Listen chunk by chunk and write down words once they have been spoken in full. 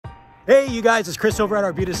Hey you guys, it's Chris over at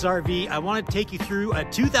Arbutus RV. I want to take you through a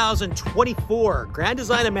 2024 Grand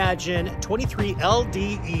Design Imagine 23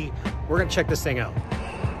 LDE. We're going to check this thing out.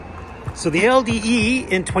 So the LDE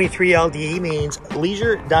in 23 LDE means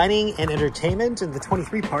leisure, dining, and entertainment, and the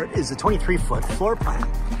 23 part is the 23-foot floor plan.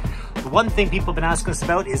 The one thing people have been asking us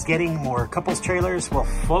about is getting more couples trailers. Well,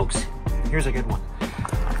 folks, here's a good one.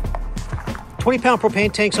 20-pound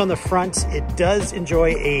propane tanks on the front. It does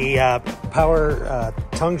enjoy a power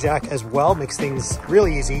tongue jack as well. Makes things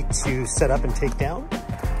really easy to set up and take down.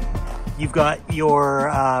 You've got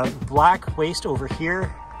your black waste over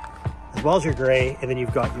here, as well as your gray, and then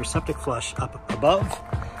you've got your septic flush up above.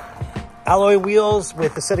 Alloy wheels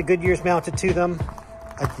with a set of Goodyears mounted to them.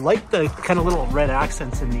 I like the kind of little red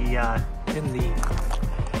accents in the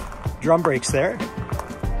drum brakes there.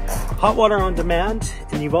 Hot water on demand,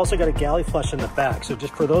 and you've also got a galley flush in the back. So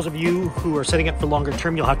just for those of you who are setting up for longer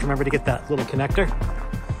term, you'll have to remember to get that little connector.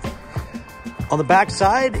 On the back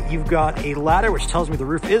side, you've got a ladder, which tells me the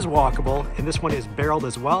roof is walkable, and this one is barreled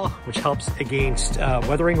as well, which helps against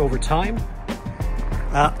weathering over time.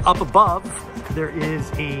 Up above, there is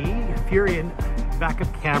a Furion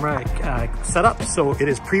backup camera setup, so it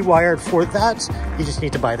is pre-wired for that. You just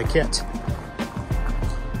need to buy the kit.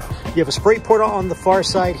 You have a spray port on the far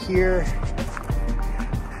side here.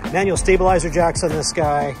 Manual stabilizer jacks on this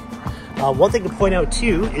guy. One thing to point out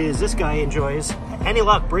too is this guy enjoys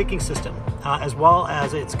anti-lock braking system, as well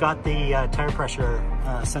as it's got the tire pressure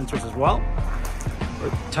sensors as well, or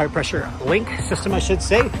tire pressure link system, I should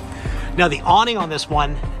say. Now the awning on this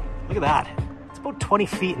one, look at that. It's about 20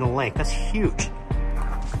 feet in length. That's huge.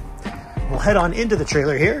 We'll head on into the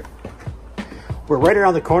trailer here. We're right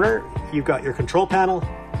around the corner. You've got your control panel,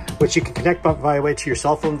 which you can connect via way to your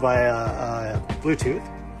cell phone via Bluetooth.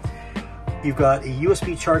 You've got a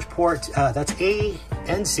USB charge port, that's A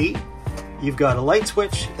and C. You've got a light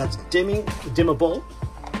switch that's dimmable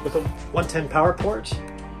with a 110 power port.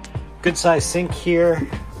 Good size sink here.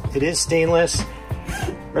 It is stainless,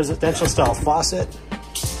 residential style faucet.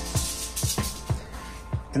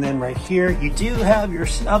 And then right here, you do have your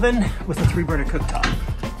oven with a 3-burner cooktop.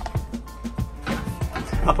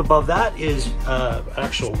 Up above that is an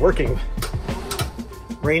actual working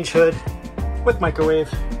range hood with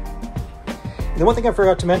microwave. And the one thing I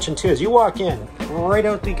forgot to mention too is you walk in, right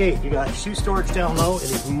out the gate, you got shoe storage down low and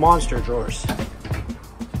these monster drawers.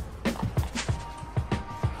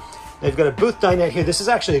 They've got a booth dinette here. This is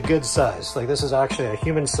actually a good size. Like, this is actually a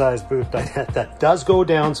human-sized booth dinette that does go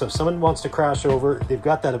down, so if someone wants to crash over, they've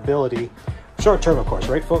got that ability. Short term, of course,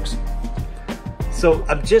 right folks? So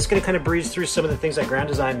I'm just going to kind of breeze through some of the things that Grand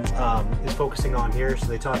Design is focusing on here. So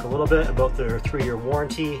they talk a little bit about their 3-year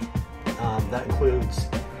warranty. That includes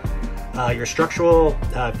your structural,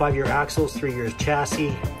 5-year axles, 3 years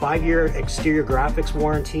chassis, 5-year exterior graphics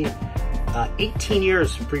warranty, 18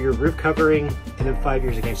 years for your roof covering, and then 5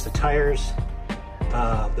 years against the tires.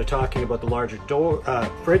 They're talking about the larger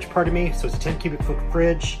fridge, pardon me. So it's a 10 cubic foot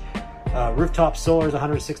fridge. Rooftop solar is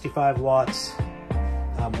 165 watts.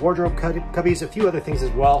 Wardrobe cubbies, a few other things as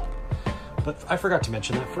well. But I forgot to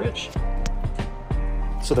mention that fridge.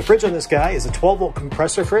 So the fridge on this guy is a 12-volt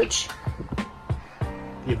compressor fridge.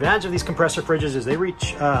 The advantage of these compressor fridges is they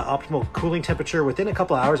reach optimal cooling temperature within a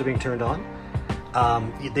couple of hours of being turned on.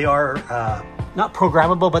 They are not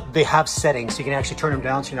programmable, but they have settings, so you can actually turn them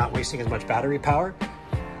down so you're not wasting as much battery power.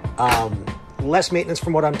 Less maintenance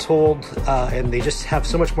from what I'm told, and they just have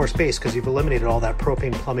so much more space because you've eliminated all that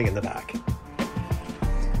propane plumbing in the back.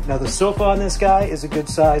 Now the sofa on this guy is a good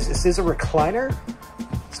size. This is a recliner.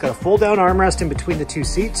 It's got a fold-down armrest in between the 2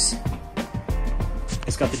 seats.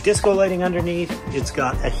 It's got the disco lighting underneath. It's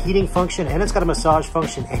got a heating function, and it's got a massage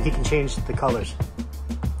function, and you can change the colors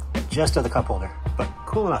just of the cup holder, but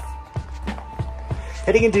cool enough.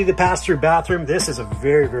 Heading into the pass-through bathroom, this is a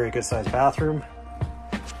very, very good sized bathroom.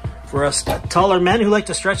 For us taller men who like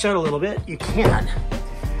to stretch out a little bit, you can.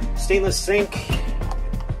 Stainless sink.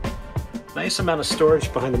 Nice amount of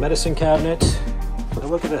storage behind the medicine cabinet. But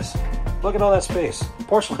look at this. Look at all that space.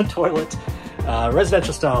 Porcelain toilet,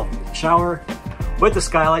 residential style shower with the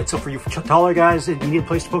skylight. So for you taller guys, if you need a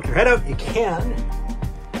place to poke your head out, you can.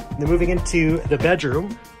 And then moving into the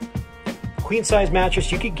bedroom, queen size mattress.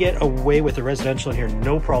 You could get away with the residential in here,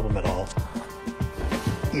 no problem at all.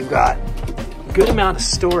 You've got a good amount of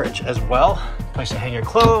storage as well. Place to hang your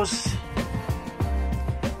clothes.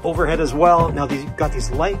 Overhead as well. Now you've got these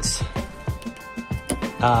lights.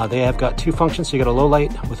 They have got 2 functions. So you got a low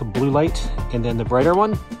light with a blue light, and then the brighter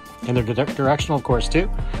one, and they're directional, of course,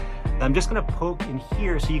 too. I'm just going to poke in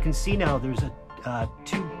here so you can see now there's a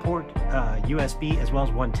 2-port USB as well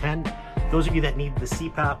as 110. Those of you that need the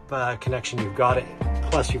CPAP connection, you've got it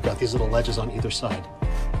Plus, you've got these little ledges on either side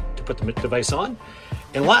to put the device on.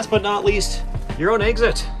 And last but not least, your own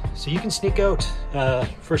exit. So you can sneak out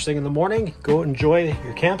first thing in the morning, go enjoy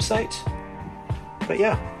your campsite. But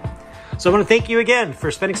yeah, so I want to thank you again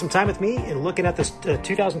for spending some time with me and looking at this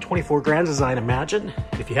 2024 Grand Design Imagine.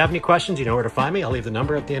 If you have any questions, you know where to find me. I'll leave the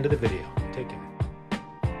number at the end of the video. Take care.